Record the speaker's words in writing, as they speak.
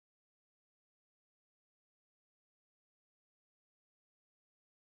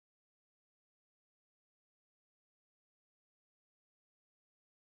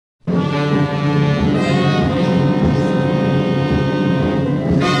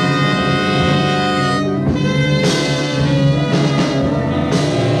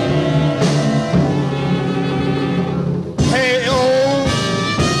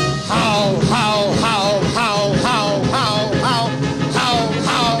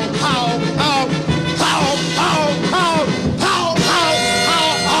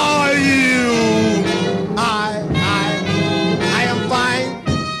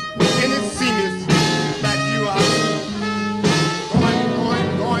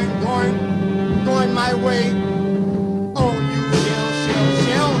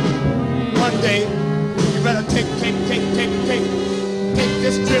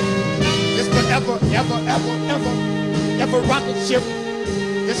ship.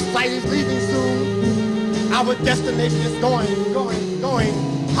 This flight is leaving soon. Our destination is going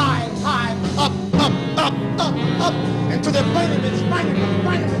high, high, up, up, up, up, up, into the firmament,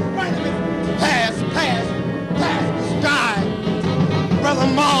 past the sky. Brother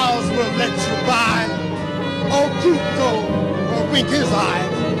Mars will let you by. Old Pluto will wink his eye.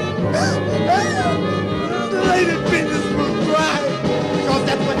 The lady business will cry, because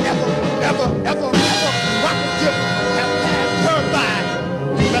that's what ever rocket ship have passed her by.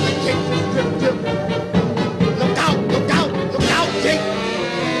 Brother Kate, drip. Look out, Kate.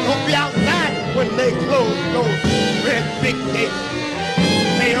 Don't be outside when they close those red big gates.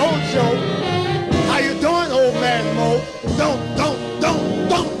 They don't show. How you doing, old man Mo? Don't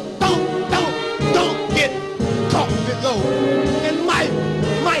get caught below. And Mike,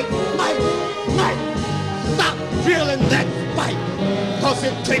 stop feeling that spike. Cause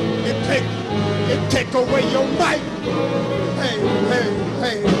it take away your mic. Hey, oh,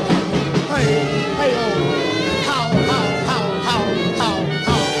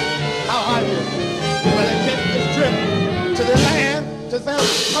 how are you? You better take this trip to the land, to them.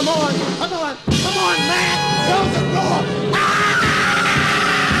 Come on, man, close the door.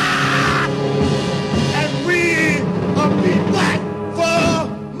 And we'll be back for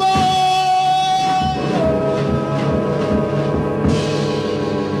more.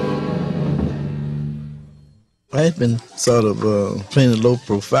 I've been sort of playing a low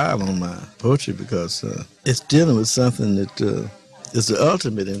profile on my poetry because it's dealing with something that is the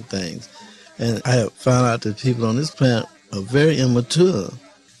ultimate in things. And I have found out that people on this planet are very immature,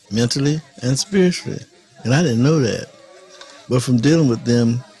 mentally and spiritually. And I didn't know that. But from dealing with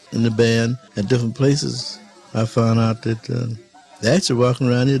them in the band at different places, I found out that they're actually walking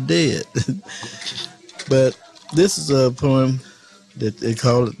around here dead. But this is a poem that they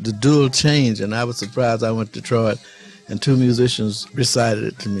call it The Dual Change, and I was surprised. I went to Detroit, and two musicians recited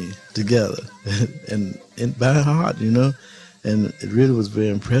it to me together, and by heart, you know, and it really was very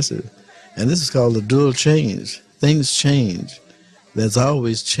impressive. And this is called The Dual Change. Things change. There's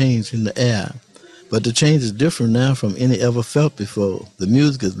always change in the air, but the change is different now from any ever felt before. The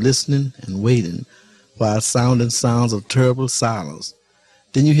music is listening and waiting, while sounding sounds of terrible silence.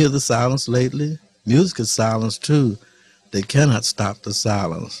 Didn't you hear the silence lately? Music is silence too. They cannot stop the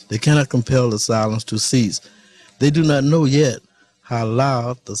silence. They cannot compel the silence to cease. They do not know yet how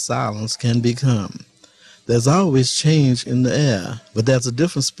loud the silence can become. There's always change in the air, but there's a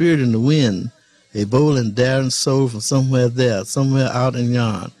different spirit in the wind, a bold and daring soul from somewhere there, somewhere out in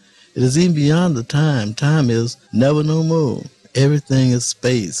yon. It is even beyond the time. Time is never no more. Everything is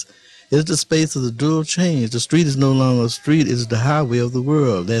space. It is the space of the dual change. The street is no longer a street. It is the highway of the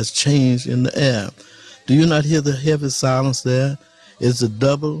world. There's change in the air. Do you not hear the heavy silence there? It is the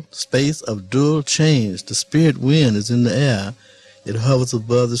double space of dual change. The spirit wind is in the air. It hovers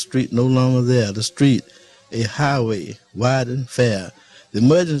above the street, no longer there. The street, a highway, wide and fair. The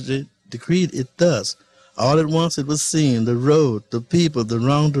emergency decreed it thus. All at once it was seen, the road, the people, the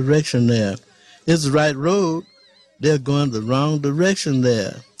wrong direction there. It's the right road. They're going the wrong direction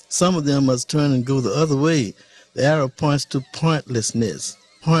there. Some of them must turn and go the other way. The arrow points to pointlessness,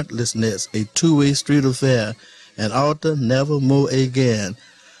 a two-way street affair, an altar never more again.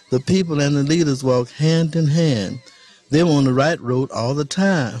 The people and the leaders walk hand in hand. They were on the right road all the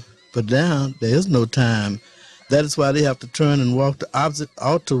time, but now there is no time. That is why they have to turn and walk the opposite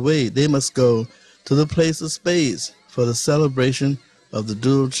altar way. They must go to the place of space for the celebration of the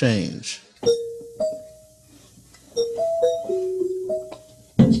dual change.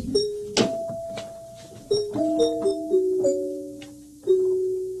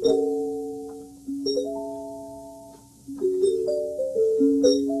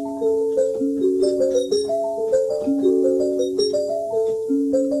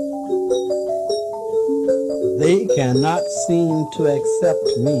 They cannot seem to accept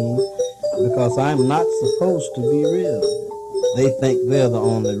me because I'm not supposed to be real. They think they're the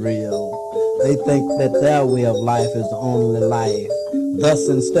only real. They think that their way of life is the only life. Thus,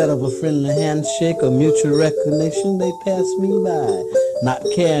 instead of a friendly handshake or mutual recognition, they pass me by, not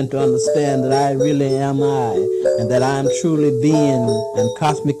caring to understand that I really am I, and that I'm truly being and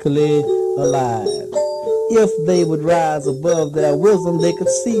cosmically alive. If they would rise above their wisdom, they could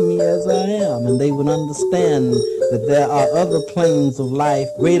see me as I am, and they would understand that there are other planes of life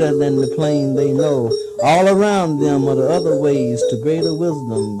greater than the plane they know. All around them are the other ways to greater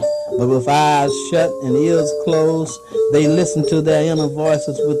wisdom. But with eyes shut and ears closed, they listen to their inner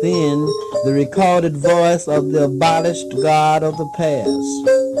voices within, the recorded voice of the abolished God of the past.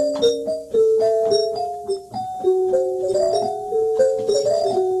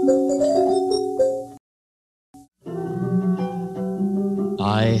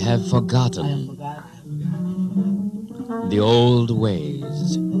 have forgotten the old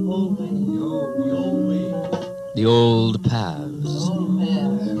ways, the old paths.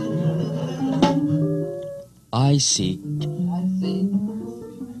 I seek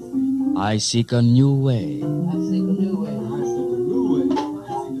a new way.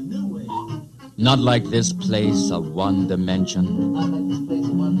 Not like this place of one dimension.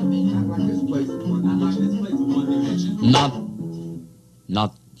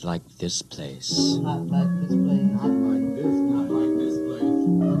 Not like this place.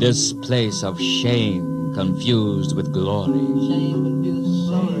 This place of shame confused with glory.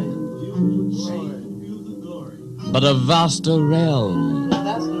 But a vaster realm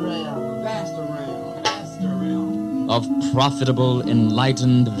of profitable,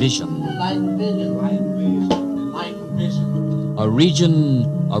 enlightened vision. A region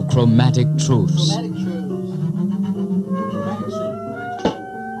of chromatic truths.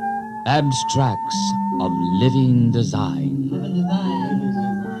 Abstracts of living design.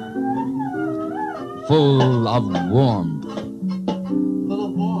 Full of warmth.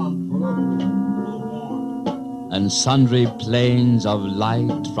 And sundry planes of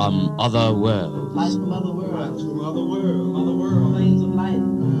light from other worlds.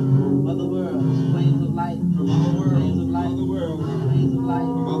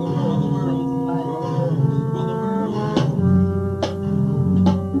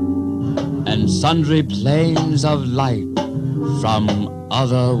 And sundry planes of light from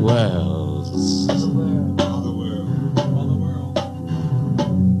other worlds.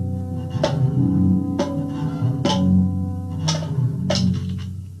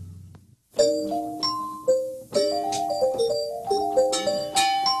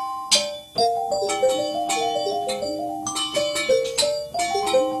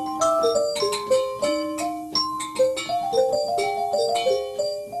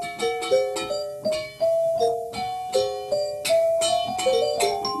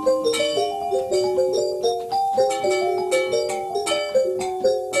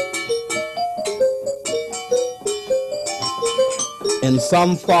 In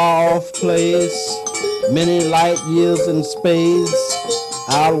some far-off place, many light years in space,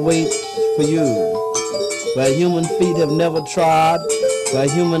 I'll wait for you. Where human feet have never trod, where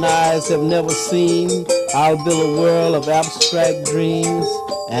human eyes have never seen, I'll build a world of abstract dreams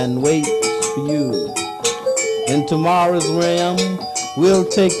and wait for you. In tomorrow's realm, we'll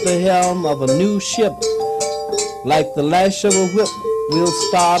take the helm of a new ship. Like the lash of a whip, we'll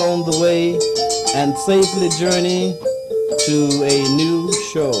start on the way and safely journey to a new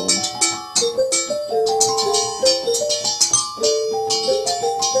show.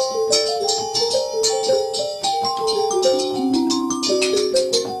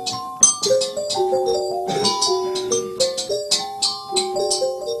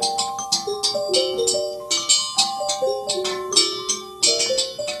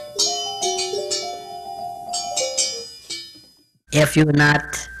 If you're not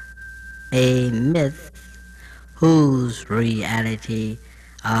a myth, whose reality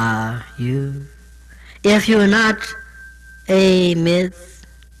are you? If you're not a myth,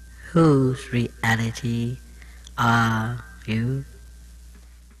 whose reality are you?